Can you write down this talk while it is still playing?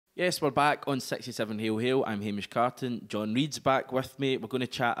Yes, we're back on 67 Hail Hail. I'm Hamish Carton. John Reed's back with me. We're going to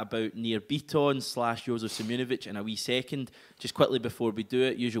chat about Nir Bitton / Jozo Simunovic in a wee second. Just quickly before we do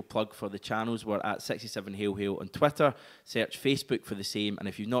it, usual plug for the channels. We're at 67 Hail Hail on Twitter. Search Facebook for the same. And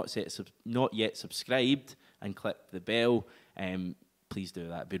if you've not yet subscribed and clicked the bell, please do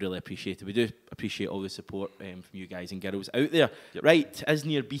that. It'd be really appreciated. We do appreciate all the support from you guys and girls out there. Yep. Right, is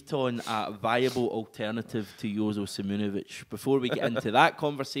Nir Bitton a viable alternative to Jozo Simunovic? Before we get into that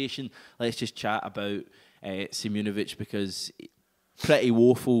conversation, let's just chat about Simunovic, because pretty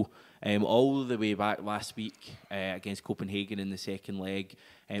woeful all the way back last week against Copenhagen in the second leg.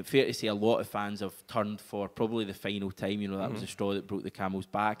 Fair to say a lot of fans have turned for probably the final time. You know, that was the straw that broke the camel's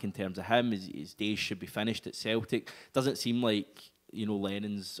back in terms of him. His days should be finished at Celtic. Doesn't seem like, you know,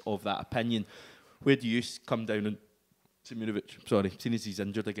 Lennon's of that opinion. Where do you come down on Simunovic? Sorry, seeing as he's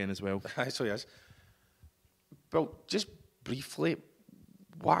injured again as well. So he is. Well, just briefly,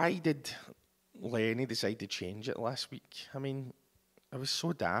 why did Lenny decide to change it last week? I mean, it was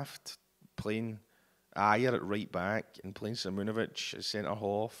so daft playing Ayer at right back and playing Simunovic at centre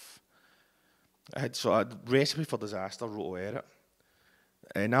half. I had sort of recipe for disaster wrote away at it.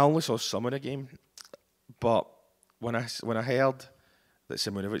 And I only saw some of the game, but when I heard that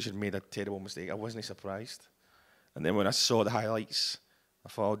Simunovic had made a terrible mistake, I wasn't surprised. And then when I saw the highlights, I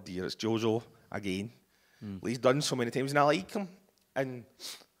thought, oh dear, it's Jozo again. He's done so many times, and I like him. And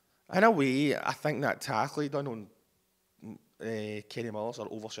in a way, I think that tackle he done on Kenny Miller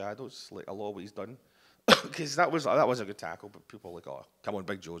sort of overshadows like a lot of what he's done. Because that was a good tackle, but people are like, oh, come on,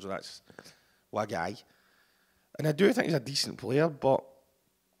 big Jozo, that's what a guy. And I do think he's a decent player, but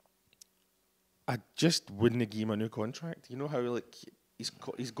I just wouldn't give him a new contract. You know how like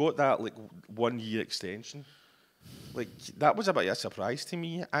he's got that like 1 year extension. Like that was a bit of a surprise to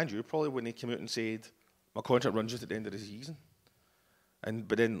me, and you probably when he came out and said my contract runs out at the end of the season.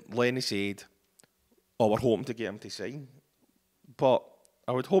 But then Lenny said, "Oh, we're hoping to get him to sign." But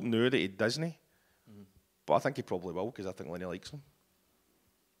I would hope now that he doesn't. But I think he probably will, because I think Lenny likes him.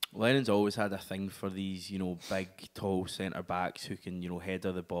 Lennon's always had a thing for these, you know, big, tall centre backs who can, you know,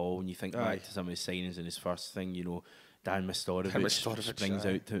 header the ball. And you think back to some of his signings in his first thing, you know, Dan Mistorovic springs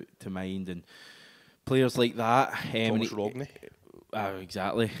out to mind, and players like that. Thomas Robney.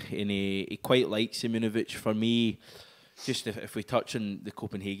 Exactly. And he quite likes Simunovic. For me, just if we touch on the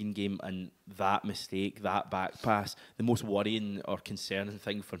Copenhagen game and that mistake, that back pass, the most worrying or concerning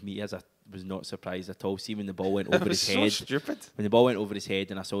thing for me is I was not surprised at all. See, when the ball went over his head. So stupid. When the ball went over his head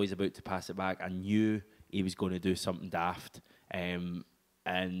and I saw he's about to pass it back, I knew he was going to do something daft.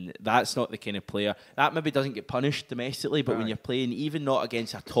 And that's not the kind of player that maybe doesn't get punished domestically, but when you're playing, even not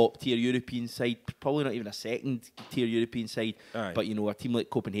against a top tier European side, probably not even a second tier European side, but you know, a team like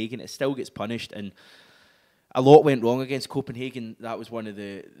Copenhagen, it still gets punished. And a lot went wrong against Copenhagen. That was one of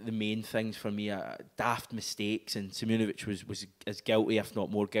the main things for me. Daft mistakes, and Simunovic was as guilty, if not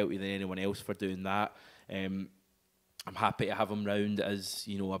more guilty, than anyone else for doing that. I'm happy to have him round as,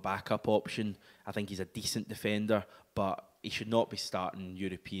 you know, a backup option. I think he's a decent defender, but he should not be starting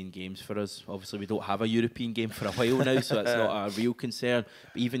European games for us. Obviously, we don't have a European game for a while now, so that's not a real concern.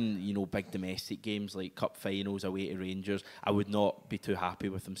 But even, you know, big domestic games like cup finals away to Rangers, I would not be too happy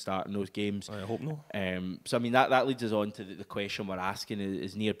with him starting those games. I hope not. So, I mean, that leads us on to the question we're asking.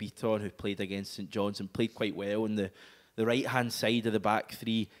 Is Nir Bitton, who played against St John's and played quite well on the right-hand side of the back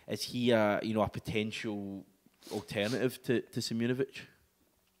three, is he a potential alternative to Simunovic?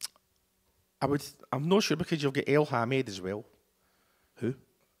 I'm not sure, because you've got El Hamed as well. Who?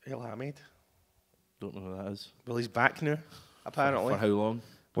 El Hamed. Don't know who that is. Well, he's back now, apparently. For how long?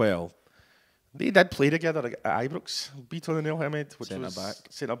 Well, they did play together at Ibrox, Bitton and El Hamed, which was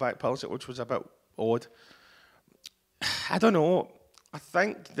centre-back Pulisic, which was a bit odd. I don't know. I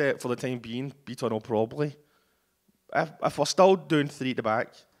think that for the time being, Bitton will probably, if we're still doing three at the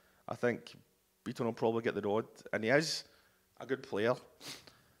back, I think Bitton will probably get the nod, and he is a good player.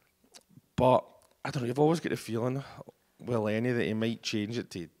 But I don't know, you've always got the feeling with Lenny that he might change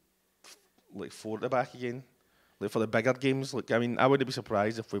it to like 4 at the back again, like for the bigger games. Like, I mean, I wouldn't be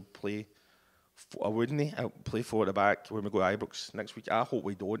surprised if we play. I wouldn't. Play 4 at the back when we go to Ibrox next week. I hope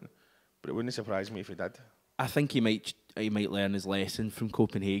we don't, but it wouldn't surprise me if we did. I think he might learn his lesson from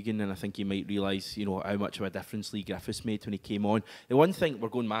Copenhagen, and I think he might realise, you know, how much of a difference Lee Griffiths made when he came on. The one thing, we're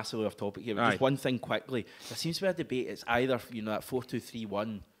going massively off topic here, but just one thing quickly. There seems to be a debate. It's either, you know, that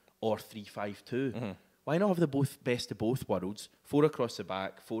 4-2-3-1 or 3-5-2. Why not have the best of both worlds? 4 across the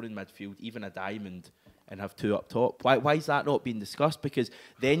back, 4 in midfield, even a diamond, and have 2 up top. Why is that not being discussed? Because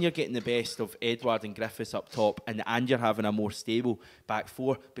then you're getting the best of Edward and Griffiths up top, and you're having a more stable back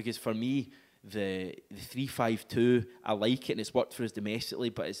 4. Because for me, the 3-5-2, I like it and it's worked for us domestically,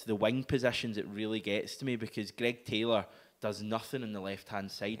 but it's the wing positions that really gets to me, because Greg Taylor does nothing on the left-hand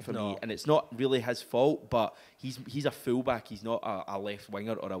side for me, and it's not really his fault, but he's a fullback, he's not a left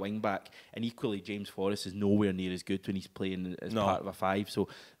winger or a wing-back, and equally James Forrest is nowhere near as good when he's playing as part of a 5, so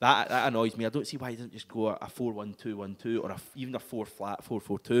that annoys me. I don't see why he doesn't just go a 4-1-2-1-2 or even a 4-flat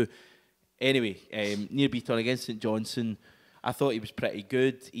 4-4-2. Anyway, Nir Bitton against St Johnstone, I thought he was pretty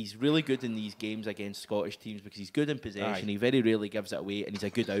good. He's really good in these games against Scottish teams because he's good in possession. He very rarely gives it away, and he's a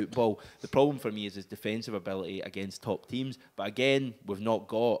good out ball. The problem for me is his defensive ability against top teams. But again, we're not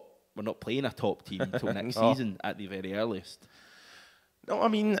playing a top team until next season at the very earliest. No, I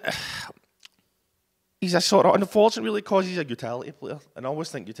mean, he's a sort of, unfortunately, really, because he's a utility player. And I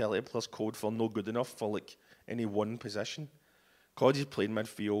always think utility players code for no good enough for like any one position. Because he's played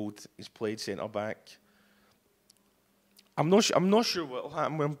midfield, he's played centre back. I'm not sure what will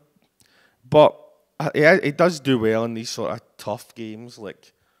happen with him, but he does do well in these sort of tough games,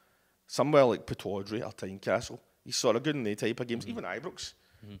 like somewhere like Pittodrie or Tynecastle. He's sort of good in the type of games. Even Ibrox,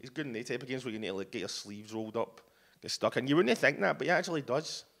 he's good in the type of games where you need to like get your sleeves rolled up, get stuck in. You wouldn't think that, but he actually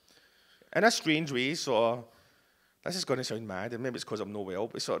does. In a strange way, sort of. This is going to sound mad, and maybe it's because I'm no well,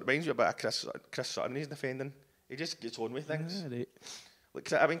 but it sort of reminds me a bit of Chris Sutton. He's defending. He just gets on with things. Yeah, right.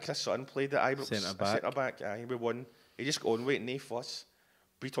 Like I mean, Chris Sutton played at Ibrox, centre back. We won. He just got on with it, no fuss.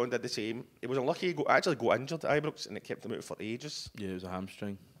 Breton did the same. He was unlucky. He actually got injured at Ibrox, and it kept him out for ages. Yeah, it was a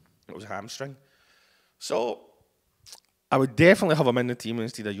hamstring. So, I would definitely have him in the team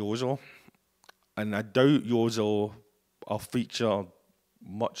instead of Jozo. And I doubt Jozo will feature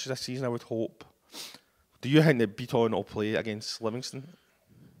much this season, I would hope. Do you think that Bitton will play against Livingston?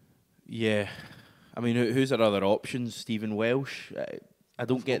 Yeah. I mean, who's our other options? Stephen Welsh? I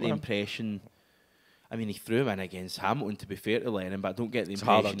don't get the impression... I mean, he threw him in against Hamilton, to be fair to Lennon, but I don't get the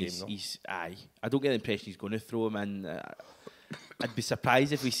impression I don't get the impression he's going to throw him in. I'd be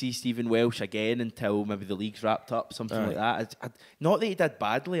surprised if we see Stephen Welsh again until maybe the league's wrapped up, something like that. Not that he did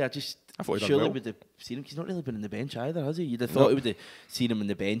badly, I thought surely would have seen him. He's not really been on the bench either, has he? You'd have thought he would have seen him on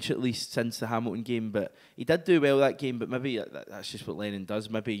the bench at least since the Hamilton game, but he did do well that game. But maybe that's just what Lennon does.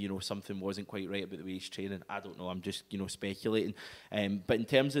 Maybe something wasn't quite right about the way he's training. I don't know. I'm just speculating. But in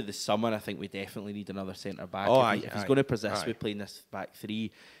terms of the summer, I think we definitely need another centre back. If he's going to persist with playing this back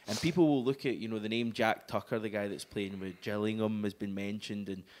three, and people will look at the name Jack Tucker, the guy that's playing with Gillingham, has been mentioned,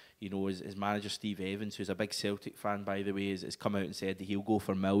 and his manager Steve Evans, who's a big Celtic fan by the way, has come out and said that he'll go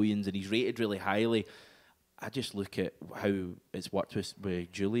for millions, and he's rated really highly. I just look at how it's worked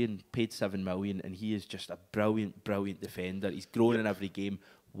with Julian, paid 7 million, and he is just a brilliant defender. He's grown in every game.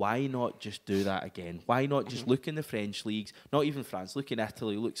 Why not just do that again? Why not just look in the French leagues, not even France, look in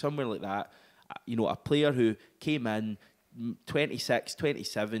Italy, look somewhere like that. A player who came in 26,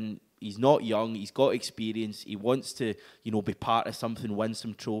 27, he's not young, he's got experience, he wants to, be part of something, win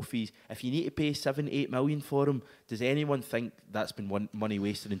some trophies. If you need to pay 7-8 million for him, does anyone think that's been money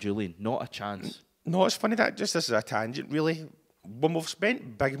wasted in Julian? Not a chance. No, it's funny that just this is a tangent, really. When we've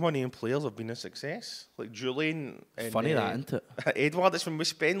spent big money on players, have been a success. Like Julian and funny that, isn't it? Edward, it's when we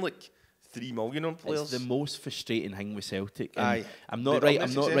spend like 3 million on players. It's the most frustrating thing with Celtic. And Aye. I'm not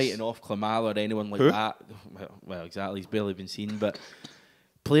writing off Klimala or anyone like that. Well, exactly, he's barely been seen, but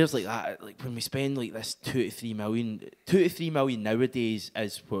players like that, like when we spend like this 2 to 3 million nowadays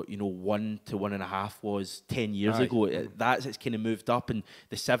is what 1 to 1.5 was 10 years ago. It's kind of moved up, and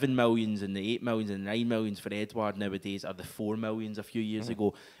the 7 millions and the 8 millions and the 9 millions for Edward nowadays are the 4 millions a few years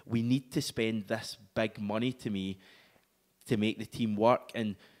ago. We need to spend this big money to make the team work,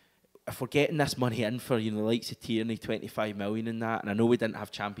 and if we're getting this money in for the likes of Tierney, 25 million in that, and I know we didn't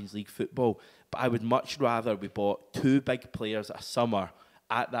have Champions League football, but I would much rather we bought 2 big players a summer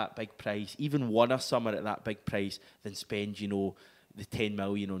at that big price, even one a summer at that big price, than spend, the 10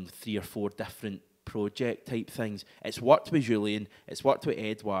 million on 3 or 4 different project type things. It's worked with Julian, it's worked with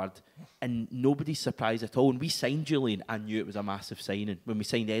Edward, and nobody's surprised at all. When we signed Julian, I knew it was a massive signing. When we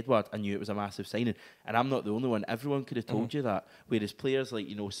signed Edward, I knew it was a massive signing. And I'm not the only one. Everyone could have told you that. Whereas players like,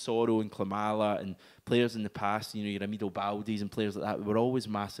 Soro and Klimala and players in the past, your Amido Baldi's and players like that, were always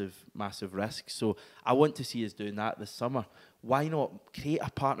massive risks. So I want to see us doing that this summer. Why not create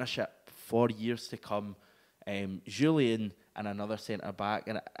a partnership for years to come? Julian and another centre-back.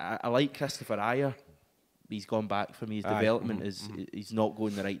 And I like Christopher Ayer. He's gone back for me. His development he's not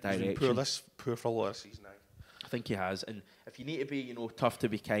going the right direction. Poor for a lot of season now. I think he has. And if you need to be, tough to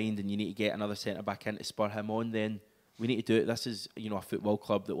be kind, and you need to get another centre-back in to spur him on, then we need to do it. This is, a football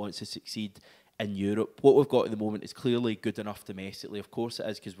club that wants to succeed in Europe. What we've got at the moment is clearly good enough domestically. Of course it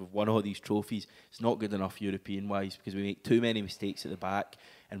is, because we've won all these trophies. It's not good enough European-wise because we make too many mistakes at the back.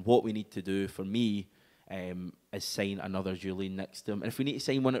 And what we need to do, for me, is sign another Julian next to him. And if we need to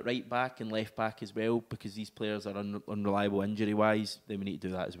sign one at right back and left back as well, because these players are unreliable injury-wise, then we need to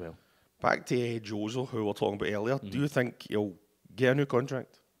do that as well. Back to Jozo, who we were talking about earlier. Do you think he'll get a new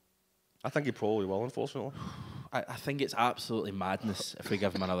contract? I think he probably will, unfortunately. I think it's absolutely madness if we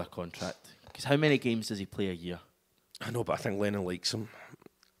give him another contract. Because how many games does he play a year? I know, but I think Lennon likes him.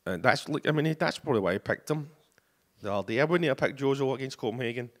 And that's probably why I picked him the other day. I wouldn't have picked Jozo against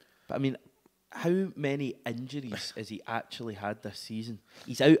Copenhagen. But I mean, how many injuries has he actually had this season?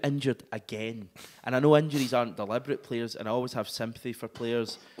 He's out injured again. And I know injuries aren't deliberate, players, and I always have sympathy for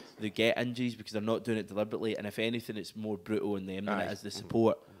players who get injuries because they're not doing it deliberately. And if anything, it's more brutal on them than it is the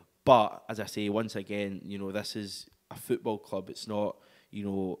support. But as I say, once again, you know, this is a football club. It's not, you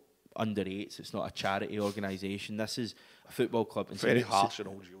know, under eights. It's not a charity organisation. This is a football club. And very harsh on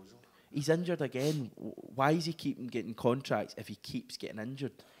old Jozo. He's injured again. Why is he keeping getting contracts if he keeps getting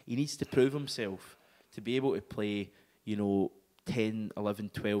injured? He needs to prove himself to be able to play, you know, 10,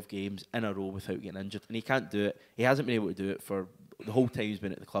 11, 12 games in a row without getting injured. And he can't do it. He hasn't been able to do it for the whole time he's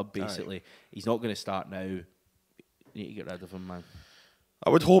been at the club, basically. Aye. He's not going to start now. You need to get rid of him, man. I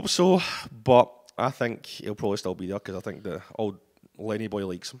would hope so, but I think he'll probably still be there because I think the old Lenny boy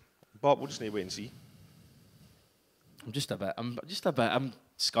likes him. But we'll just need to wait and see. I'm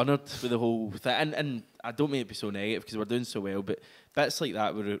scunnered with the whole thing, and I don't mean it to be so negative because we're doing so well, but bits like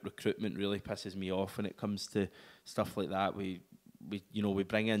that with recruitment really pisses me off when it comes to stuff like that. We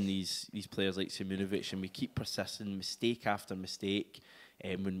bring in these players like Simunovic and we keep persisting mistake after mistake.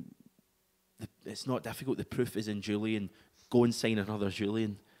 When it's not difficult, the proof is in Julian. Go and sign another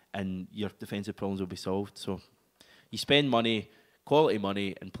Julian, and your defensive problems will be solved. So you spend money, quality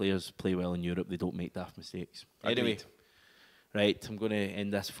money, and players play well in Europe. They don't make daft mistakes. Anyway. Right, I'm going to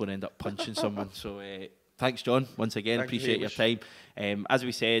end this before I end up punching someone. So thanks, John, once again. Appreciate your time. As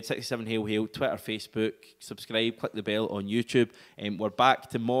we said, 67 Hail Hail, Twitter, Facebook, subscribe, click the bell on YouTube. We're back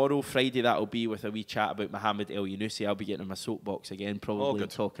tomorrow, Friday. That'll be with a wee chat about Mohamed El Yunusi. I'll be getting in my soapbox again, probably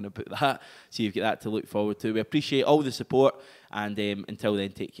talking about that. So you've got that to look forward to. We appreciate all the support, and until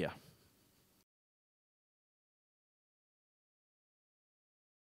then, take care.